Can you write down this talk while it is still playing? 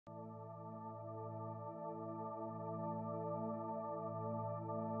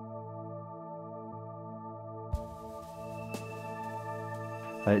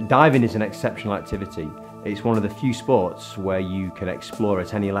Diving is an exceptional activity. It's one of the few sports where you can explore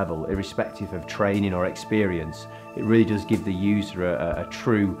at any level, irrespective of training or experience. It really does give the user a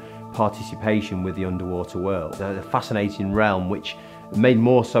true participation with the underwater world. A fascinating realm which made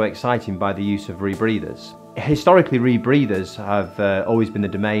more so exciting by the use of rebreathers. Historically, rebreathers have always been the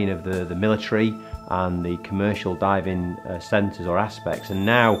domain of the military and the commercial diving centres or aspects, and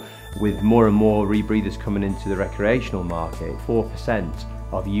now with more and more rebreathers coming into the recreational market, 4%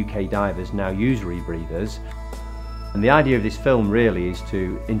 of UK divers now use rebreathers. And the idea of this film really is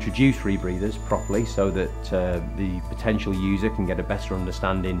to introduce rebreathers properly so that the potential user can get a better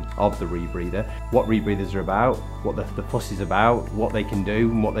understanding of the rebreather, what rebreathers are about, what the fuss is about, what they can do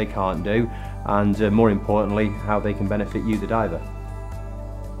and what they can't do, and more importantly, how they can benefit you, the diver.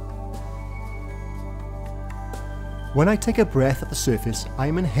 When I take a breath at the surface, I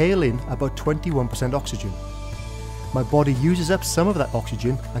am inhaling about 21% oxygen. My body uses up some of that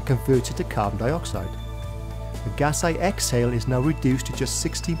oxygen and converts it to carbon dioxide. The gas I exhale is now reduced to just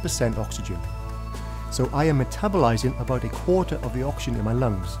 16% oxygen. So I am metabolizing about a quarter of the oxygen in my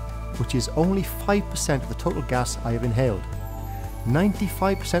lungs, which is only 5% of the total gas I have inhaled.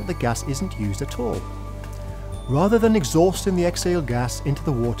 95% of the gas isn't used at all. Rather than exhausting the exhaled gas into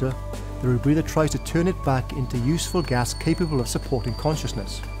the water, the rebreather tries to turn it back into useful gas capable of supporting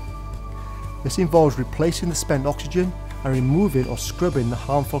consciousness. This involves replacing the spent oxygen and removing or scrubbing the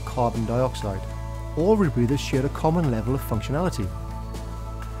harmful carbon dioxide. All rebreathers share a common level of functionality.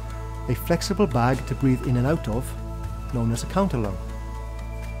 A flexible bag to breathe in and out of, known as a counterlung.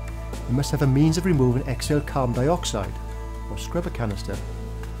 It must have a means of removing exhaled carbon dioxide, or scrubber canister.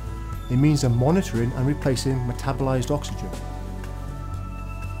 A means of monitoring and replacing metabolized oxygen.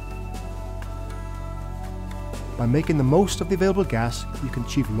 By making the most of the available gas, you can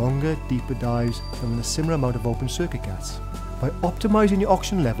achieve longer, deeper dives than with a similar amount of open circuit gas. By optimizing your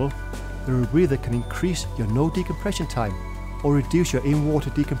oxygen level, the rebreather can increase your no decompression time or reduce your in-water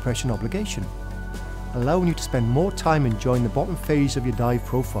decompression obligation, allowing you to spend more time enjoying the bottom phase of your dive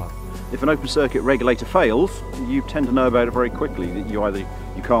profile. If an open circuit regulator fails, you tend to know about it very quickly, that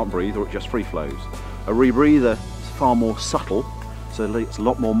you can't breathe or it just free flows. A rebreather is far more subtle, so it's a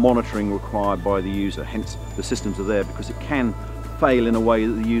lot more monitoring required by the user, hence the systems are there because it can fail in a way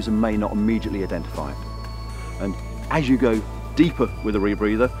that the user may not immediately identify it. And as you go deeper with a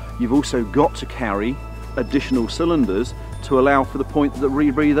rebreather, you've also got to carry additional cylinders to allow for the point that the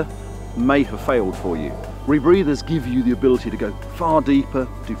rebreather may have failed for you. Rebreathers give you the ability to go far deeper,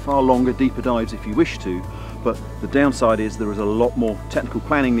 do far longer, deeper dives if you wish to, but the downside is there is a lot more technical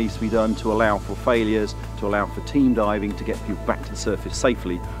planning needs to be done to allow for failures, to allow for team diving to get people back to the surface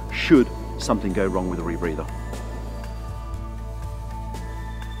safely should something go wrong with a rebreather.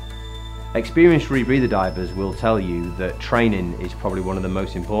 Experienced rebreather divers will tell you that training is probably one of the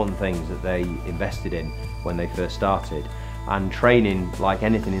most important things that they invested in when they first started. And training, like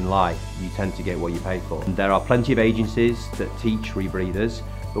anything in life, you tend to get what you pay for. And there are plenty of agencies that teach rebreathers,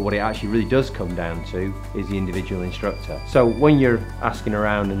 but what it actually really does come down to is the individual instructor. So when you're asking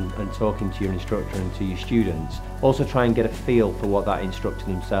around and talking to your instructor and to your students, also try and get a feel for what that instructor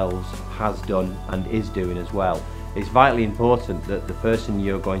themselves has done and is doing as well. It's vitally important that the person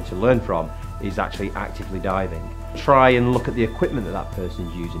you're going to learn from is actually actively diving. Try and look at the equipment that that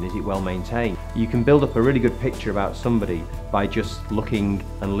person's using. Is it well maintained? You can build up a really good picture about somebody by just looking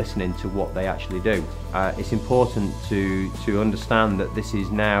and listening to what they actually do. It's important to understand that this is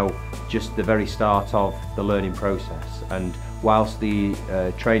now just the very start of the learning process, and whilst the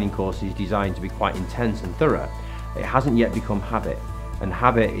training course is designed to be quite intense and thorough, it hasn't yet become habit, and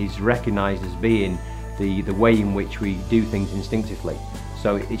habit is recognised as being the way in which we do things instinctively.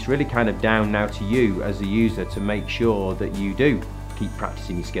 So it's really kind of down now to you as a user to make sure that you do keep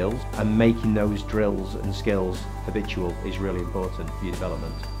practicing your skills, and making those drills and skills habitual is really important for your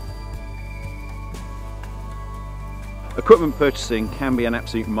development. Equipment purchasing can be an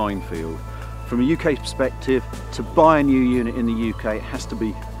absolute minefield. From a UK perspective, to buy a new unit in the UK, it has to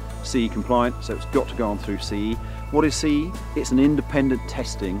be CE compliant, so it's got to go on through CE. What is CE? It's an independent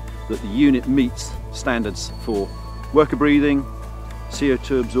testing that the unit meets standards for worker breathing,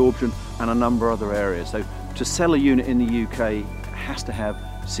 CO2 absorption and a number of other areas. So to sell a unit in the UK, it has to have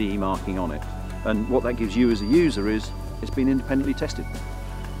CE marking on it. And what that gives you as a user is it's been independently tested.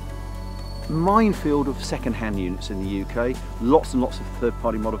 Minefield of second-hand units in the UK. Lots and lots of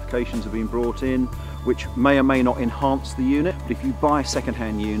third-party modifications have been brought in, which may or may not enhance the unit. But if you buy a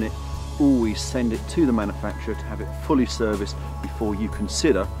second-hand unit, always send it to the manufacturer to have it fully serviced before you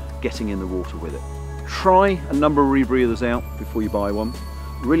consider getting in the water with it. Try a number of rebreathers out before you buy one.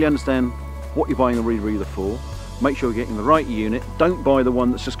 Really understand what you're buying a rebreather for. Make sure you're getting the right unit. Don't buy the one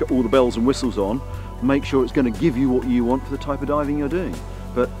that's just got all the bells and whistles on. Make sure it's going to give you what you want for the type of diving you're doing.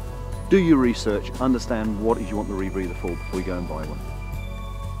 But do your research, understand what it is you want the rebreather for before you go and buy one.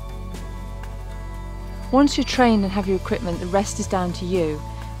 Once you're trained and have your equipment, the rest is down to you.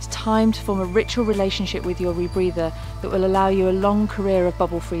 It's time to form a ritual relationship with your rebreather that will allow you a long career of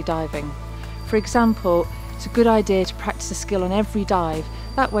bubble-free diving. For example, it's a good idea to practice a skill on every dive,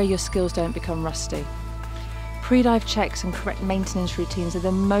 that way your skills don't become rusty. Pre-dive checks and correct maintenance routines are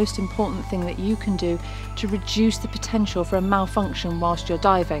the most important thing that you can do to reduce the potential for a malfunction whilst you're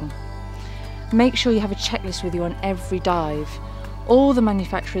diving. Make sure you have a checklist with you on every dive. All the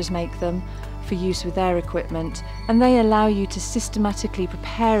manufacturers make them for use with their equipment, and they allow you to systematically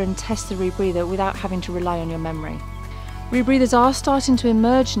prepare and test the rebreather without having to rely on your memory. Rebreathers are starting to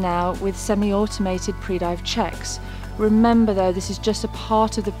emerge now with semi-automated pre-dive checks. Remember though, this is just a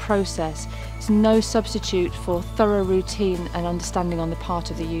part of the process. It's no substitute for thorough routine and understanding on the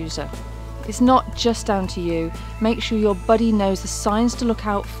part of the user. It's not just down to you. Make sure your buddy knows the signs to look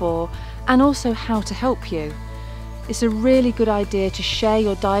out for and also how to help you. It's a really good idea to share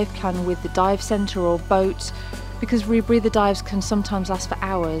your dive plan with the dive centre or boat, because rebreather dives can sometimes last for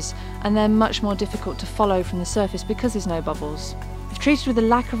hours and they're much more difficult to follow from the surface because there's no bubbles. If treated with a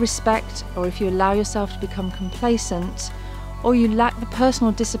lack of respect, or if you allow yourself to become complacent, or you lack the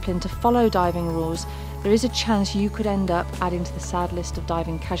personal discipline to follow diving rules, there is a chance you could end up adding to the sad list of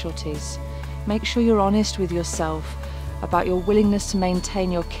diving casualties. Make sure you're honest with yourself about your willingness to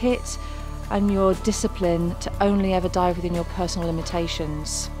maintain your kit and your discipline to only ever dive within your personal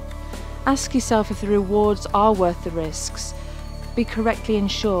limitations. Ask yourself if the rewards are worth the risks. Be correctly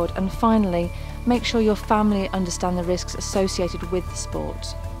insured, and finally, make sure your family understand the risks associated with the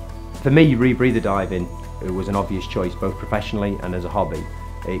sport. For me, rebreather diving was an obvious choice, both professionally and as a hobby.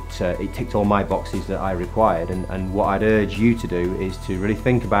 It ticked all my boxes that I required, and what I'd urge you to do is to really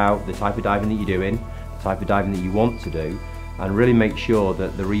think about the type of diving that you're doing, the type of diving that you want to do, and really make sure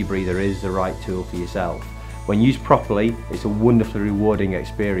that the rebreather is the right tool for yourself. When used properly, it's a wonderfully rewarding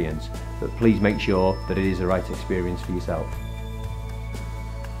experience, but please make sure that it is the right experience for yourself.